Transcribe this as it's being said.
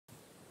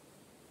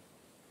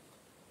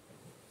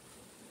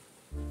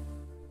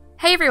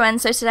Hey everyone,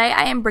 so today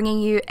I am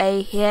bringing you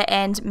a hair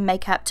and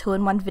makeup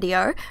 2-in-1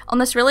 video on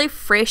this really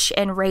fresh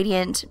and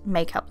radiant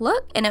makeup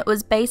look, and it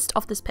was based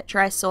off this picture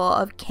I saw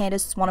of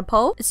Candice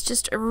Swanepoel. It's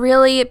just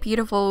really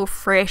beautiful,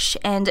 fresh,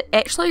 and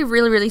actually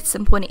really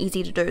simple and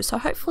easy to do, so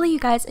hopefully you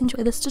guys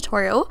enjoy this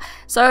tutorial.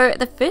 So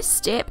the first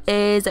step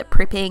is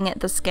prepping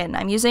the skin.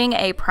 I'm using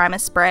a primer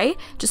spray,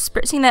 just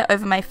spritzing that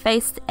over my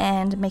face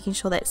and making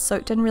sure that's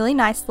soaked in really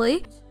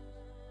nicely.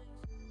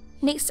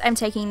 Next, I'm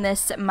taking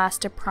this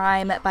Master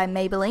Prime by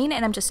Maybelline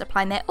and I'm just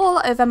applying that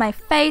all over my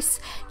face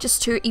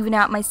just to even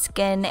out my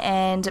skin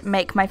and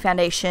make my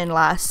foundation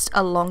last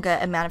a longer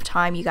amount of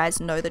time. You guys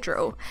know the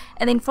drill.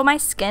 And then for my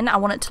skin, I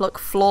want it to look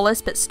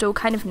flawless but still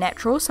kind of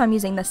natural, so I'm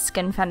using the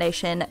Skin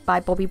Foundation by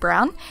Bobbi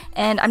Brown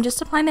and I'm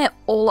just applying that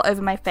all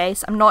over my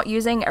face. I'm not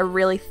using a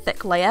really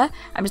thick layer.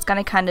 I'm just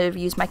going to kind of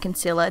use my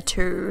concealer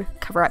to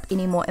cover up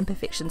any more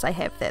imperfections I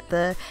have that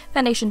the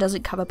foundation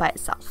doesn't cover by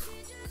itself.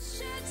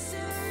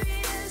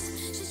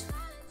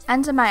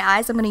 Under my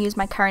eyes, I'm going to use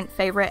my current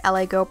favourite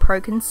Girl Pro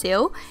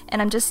Conceal,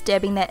 and I'm just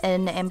dabbing that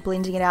in and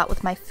blending it out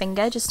with my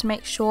finger just to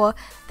make sure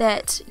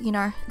that, you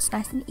know, it's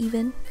nice and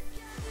even.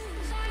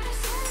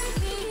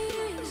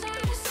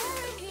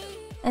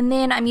 And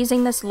then I'm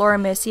using this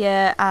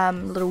Mercier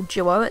little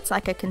duo. It's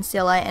like a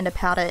concealer and a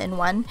powder in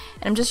one.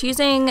 And I'm just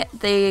using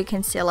the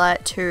concealer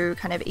to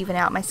kind of even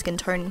out my skin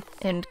tone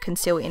and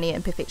conceal any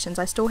imperfections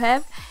I still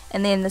have.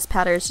 And then this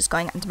powder is just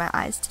going under my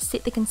eyes to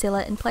set the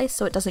concealer in place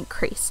so it doesn't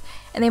crease.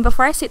 And then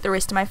before I set the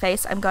rest of my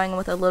face, I'm going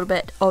with a little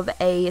bit of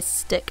a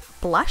stick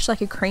blush,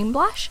 like a cream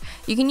blush.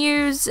 You can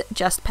use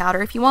just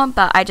powder if you want,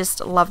 but I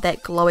just love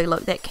that glowy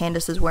look that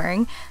Candice is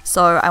wearing.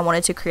 So I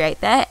wanted to create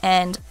that,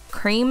 and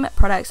cream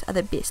products are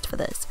the best for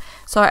this.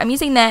 So I'm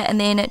using that and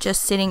then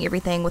just setting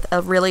everything with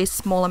a really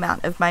small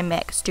amount of my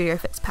MAC Studio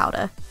Fix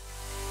powder.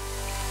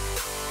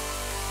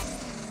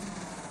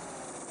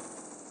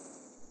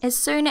 As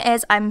soon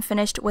as I'm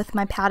finished with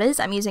my powders,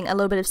 I'm using a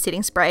little bit of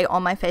setting spray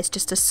on my face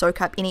just to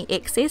soak up any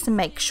excess and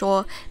make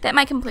sure that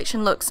my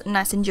complexion looks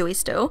nice and dewy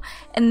still.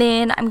 And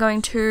then I'm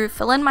going to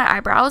fill in my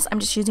eyebrows. I'm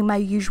just using my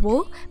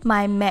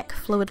MAC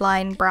Fluid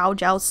Line Brow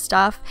Gel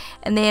stuff.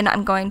 And then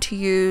I'm going to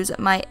use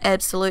my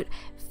absolute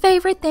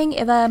favorite thing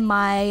ever,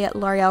 my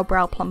L'Oreal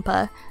Brow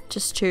Plumper,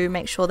 just to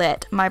make sure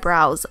that my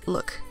brows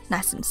look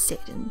nice and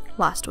set and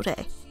last all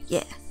day.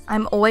 Yeah.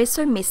 I'm always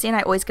so messy and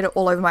I always get it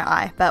all over my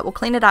eye, but we'll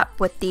clean it up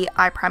with the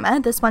eye primer.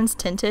 This one's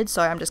tinted,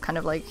 so I'm just kind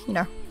of like, you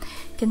know,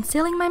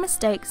 concealing my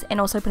mistakes and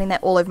also putting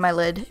that all over my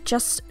lid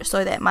just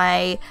so that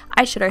my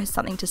eyeshadow has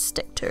something to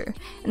stick to.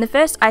 And the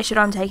first eyeshadow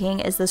I'm taking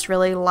is this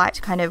really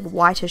light kind of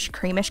whitish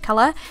creamish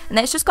color, and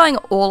that's just going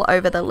all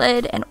over the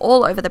lid and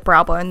all over the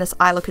brow bone. This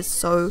eye look is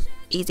so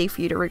easy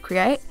for you to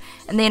recreate.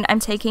 And then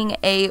I'm taking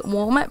a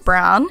warm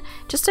brown,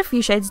 just a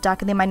few shades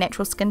darker than my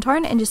natural skin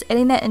tone, and just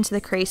adding that into the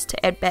crease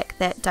to add back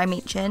that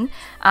dimension.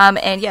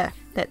 And yeah,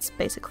 that's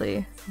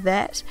basically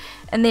that.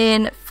 And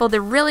then for the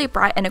really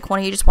bright inner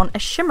corner, you just want a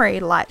shimmery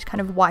light kind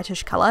of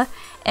whitish color,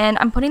 and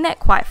I'm putting that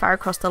quite far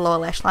across the lower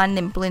lash line and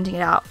then blending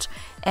it out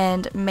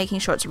and making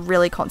sure it's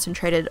really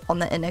concentrated on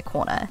the inner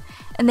corner.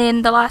 And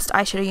then the last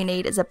eyeshadow you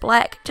need is a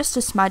black, just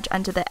to smudge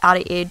under the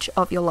outer edge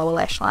of your lower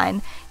lash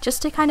line,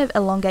 just to kind of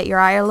elongate your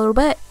eye a little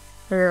bit.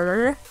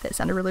 That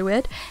sounded really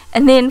weird.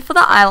 And then for the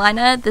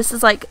eyeliner, this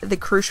is like the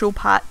crucial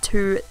part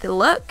to the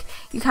look.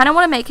 You kind of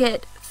want to make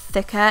it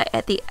thicker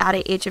at the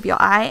outer edge of your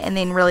eye and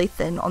then really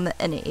thin on the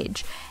inner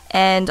edge.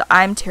 And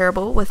I'm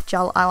terrible with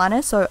gel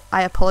eyeliner, so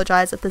I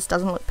apologize if this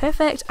doesn't look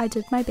perfect. I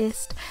did my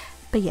best.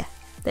 But yeah,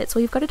 that's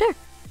all you've got to do.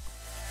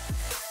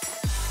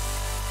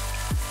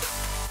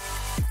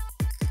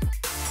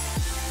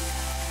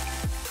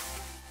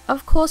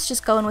 Of course,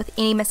 just go in with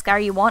any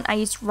mascara you want. I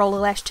used Roller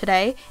Lash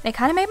today, and it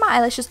kind of made my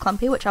eyelashes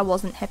clumpy, which I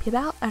wasn't happy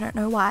about. I don't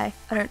know why.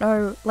 I don't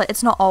know, like,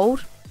 it's not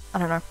old. I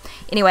don't know.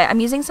 Anyway, I'm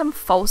using some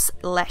false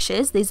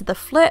lashes. These are the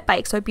Flirt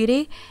by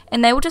xoBeauty,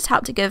 and they will just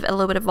help to give a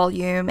little bit of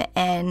volume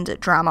and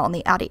drama on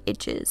the outer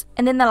edges.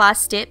 And then the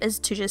last step is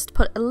to just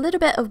put a little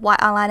bit of white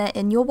eyeliner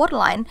in your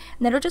waterline,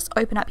 and that'll just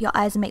open up your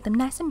eyes and make them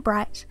nice and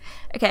bright.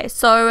 Okay,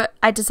 so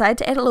I decided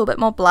to add a little bit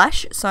more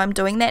blush, so I'm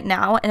doing that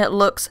now, and it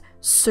looks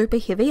super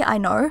heavy, I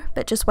know,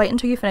 but just wait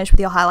until you finish with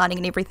your highlighting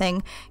and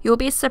everything. You'll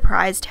be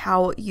surprised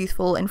how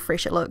youthful and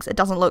fresh it looks. It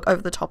doesn't look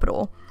over the top at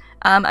all.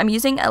 I'm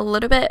using a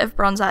little bit of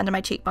bronzer under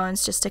my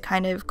cheekbones just to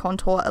kind of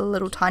contour a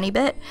little tiny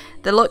bit.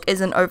 The look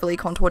isn't overly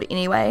contoured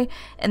anyway,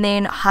 and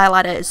then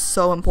highlighter is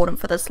so important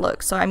for this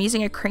look. So I'm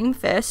using a cream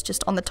first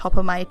just on the top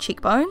of my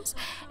cheekbones,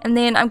 and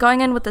then I'm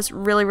going in with this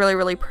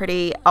really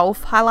pretty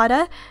e.l.f.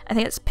 highlighter. I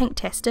think it's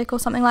Pinktastic or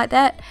something like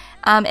that.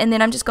 And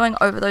then I'm just going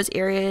over those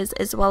areas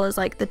as well as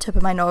like the tip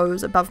of my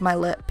nose, above my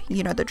lip,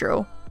 you know the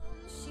drill.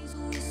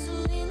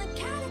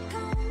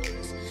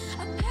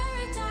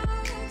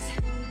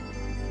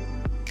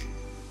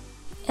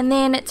 And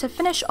then to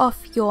finish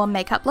off your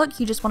makeup look,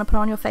 you just want to put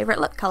on your favorite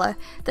lip color.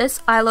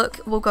 This eye look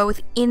will go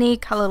with any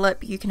color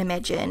lip you can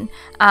imagine.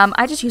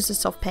 I just used a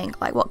soft pink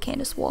like what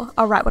Candice wore.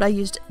 I'll write what I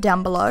used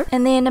down below.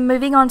 And then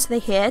moving on to the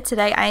hair,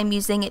 today I am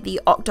using the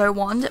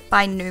OctoWand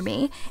by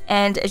Numi,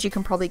 and as you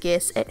can probably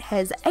guess, it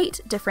has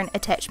 8 different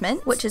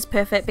attachments, which is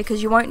perfect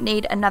because you won't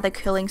need another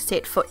curling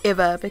set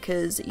forever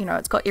because, you know,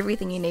 it's got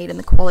everything you need and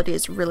the quality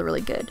is really,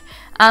 really good.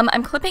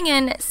 I'm clipping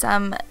in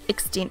some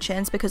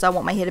extensions because I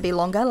want my hair to be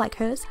longer like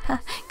hers,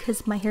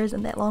 because my hair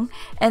isn't that long.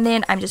 And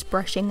then I'm just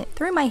brushing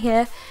through my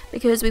hair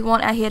because we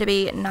want our hair to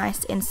be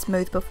nice and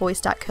smooth before we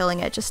start curling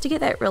it, just to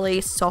get that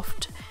really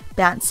soft,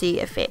 bouncy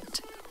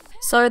effect.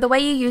 So the way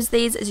you use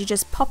these is you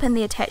just pop in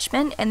the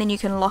attachment and then you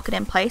can lock it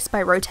in place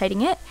by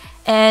rotating it.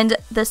 And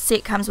this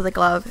set comes with a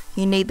glove.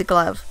 You need the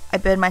glove. I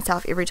burn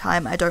myself every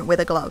time I don't wear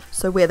the glove,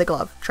 so wear the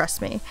glove,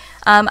 trust me.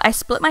 I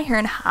split my hair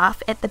in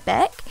half at the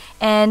back,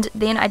 and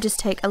then I just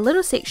take a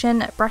little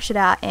section, brush it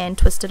out and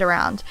twist it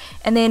around.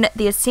 And then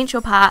the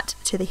essential part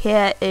to the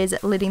hair is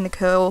letting the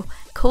curl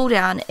cool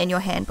down in your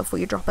hand before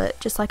you drop it,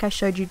 just like I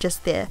showed you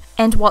just there.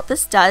 And what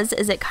this does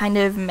is it kind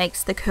of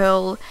makes the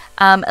curl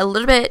a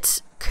little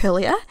bit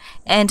curlier,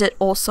 and it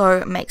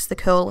also makes the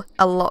curl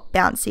a lot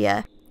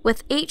bouncier.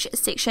 With each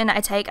section I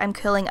take, I'm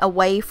curling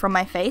away from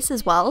my face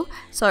as well,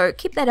 so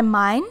keep that in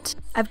mind.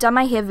 I've done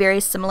my hair very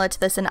similar to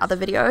this in other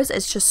videos.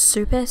 It's just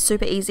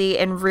super easy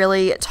and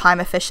really time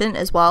efficient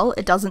as well.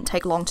 It doesn't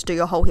take long to do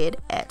your whole head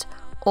at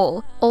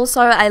all.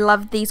 Also, I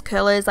love these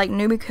curlers. Like,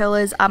 Numi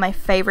curlers are my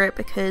favorite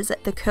because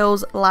the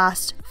curls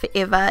last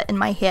forever in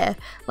my hair.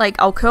 Like,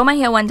 I'll curl my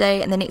hair one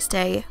day and the next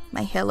day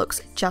my hair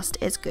looks just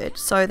as good.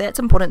 So that's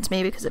important to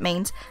me because it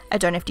means I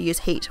don't have to use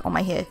heat on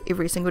my hair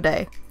every single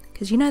day,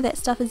 because you know that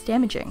stuff is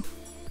damaging.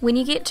 When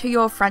you get to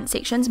your front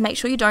sections, make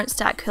sure you don't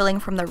start curling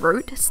from the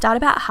root. Start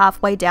about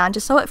halfway down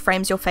just so it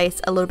frames your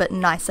face a little bit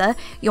nicer.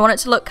 You want it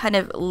to look kind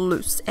of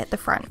loose at the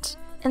front.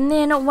 And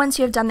then once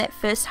you've done that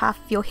first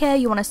half of your hair,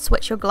 you want to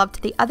switch your glove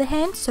to the other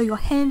hand so your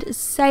hand is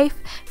safe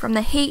from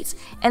the heat,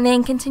 and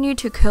then continue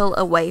to curl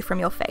away from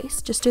your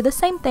face. Just do the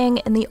same thing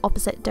in the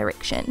opposite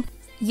direction.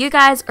 You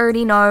guys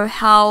already know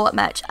how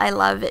much I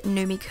love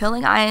Numi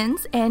curling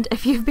irons, and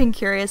if you've been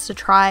curious to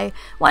try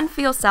one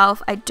for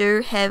yourself, I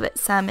do have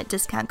some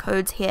discount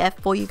codes here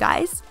for you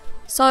guys.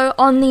 So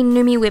on the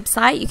Numi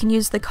website, you can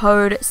use the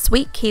code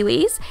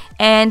SWEETKiwis,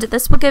 and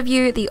this will give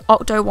you the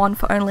OctoWand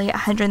for only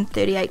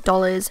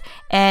 $138,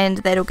 and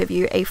that'll give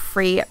you a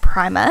free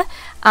primer.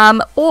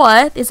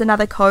 Or there's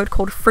another code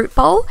called Fruit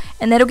Bowl,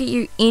 and that'll get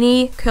you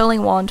any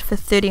curling wand for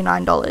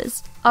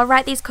 $39. I'll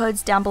write these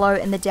codes down below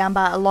in the down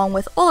bar along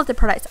with all of the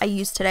products I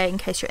used today in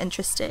case you're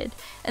interested.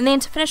 And then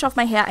to finish off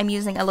my hair, I'm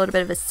using a little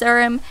bit of a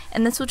serum,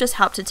 and this will just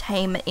help to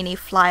tame any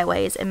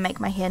flyaways and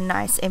make my hair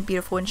nice and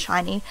beautiful and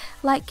shiny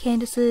like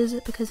Candice's,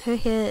 because her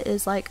hair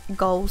is like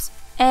goals.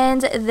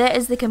 And that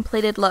is the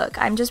completed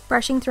look. I'm just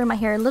brushing through my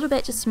hair a little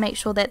bit just to make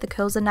sure that the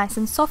curls are nice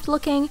and soft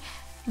looking.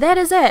 That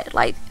is it.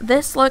 Like,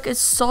 this look is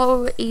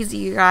so easy,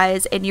 you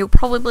guys, and you'll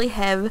probably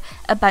have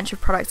a bunch of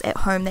products at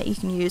home that you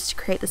can use to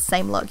create the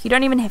same look. You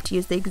don't even have to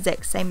use the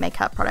exact same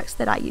makeup products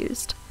that I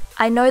used.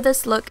 I know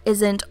this look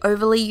isn't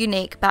overly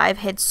unique, but I've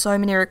had so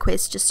many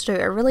requests just to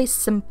do a really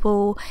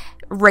simple,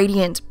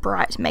 radiant,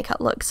 bright makeup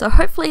look. So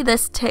hopefully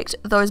this ticked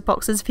those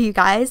boxes for you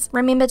guys.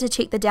 Remember to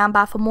check the down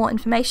bar for more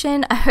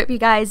information. I hope you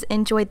guys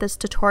enjoyed this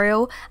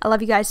tutorial. I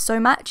love you guys so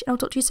much, and I'll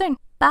talk to you soon.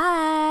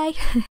 Bye!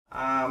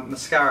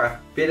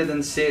 Mascara. Better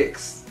than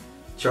sex.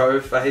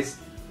 Joe face.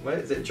 Wait,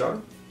 is that Joe?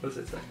 What does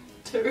it say?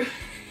 2.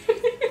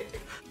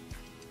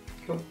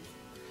 Cool.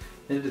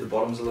 Need to do the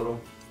bottoms a little.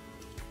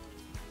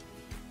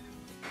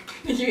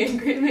 Are you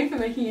angry at me for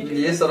making you do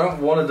Yes, I don't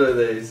want to do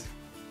these.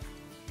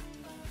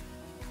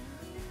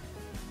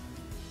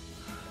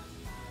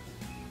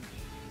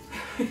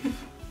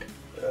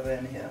 Go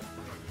down here.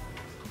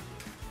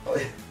 Oh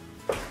yeah.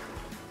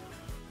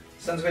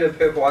 Since we did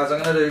purple eyes,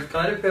 I'm gonna do.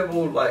 Can I do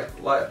purple like